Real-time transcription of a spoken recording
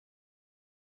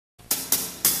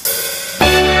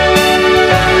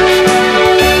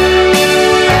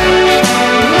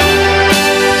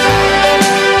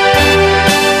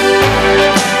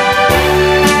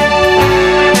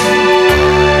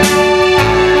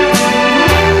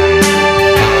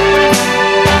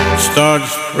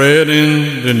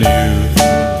spreading the news.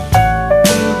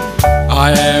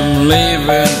 I am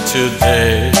leaving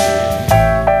today.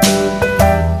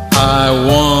 I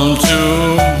want to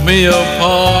be a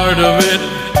part of it.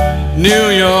 New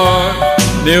York,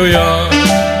 New York.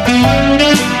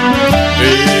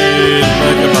 They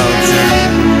think about you.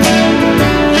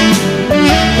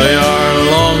 They are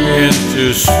longing to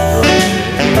stray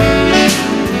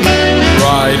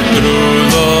right through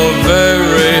the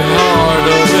very heart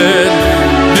of it.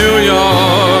 New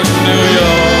York, New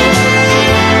York.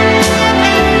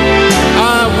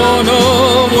 I wanna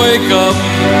wake up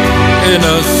in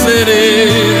a city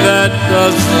that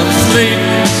doesn't sleep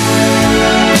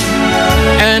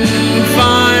and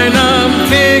find I'm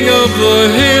king of the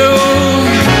hill,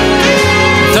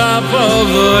 top of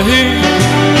the heap.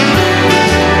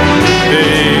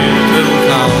 These little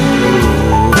town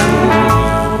blues,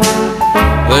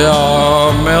 they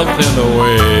are melting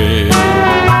away.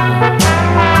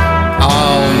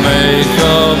 I'll make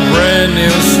a brand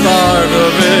new start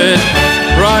of it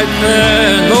right there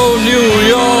in old New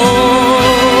York.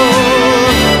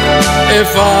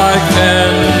 If I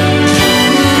can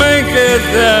make it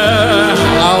there,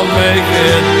 I'll make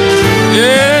it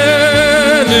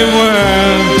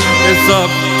anywhere. It's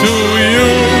up to you,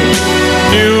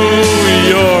 New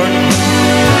York,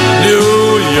 New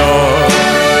York.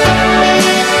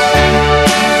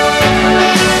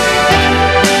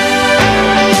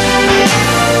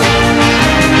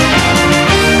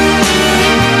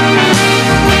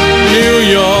 New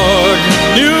York,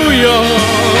 New York.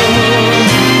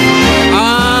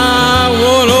 I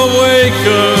wanna wake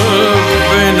up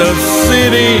in a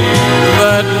city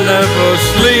that never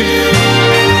sleeps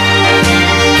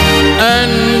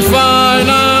and find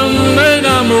I'm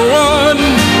number one,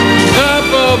 top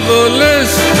of the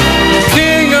list,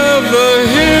 king of the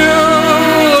hill,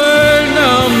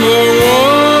 number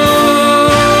one.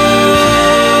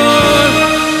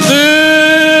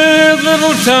 This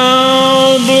little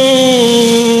town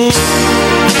blues,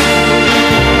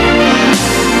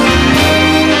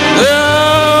 they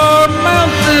are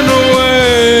melting away.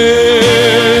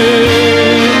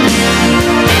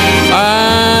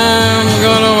 I'm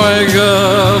gonna wake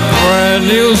up, brand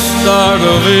new start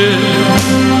of it,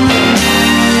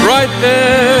 right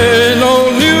there in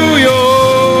old New York.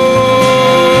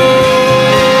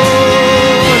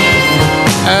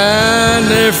 And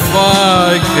if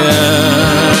I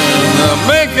can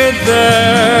make it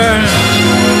there,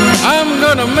 I'm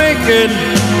gonna make it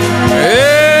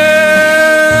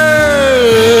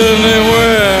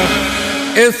anywhere.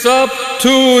 It's up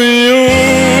to you.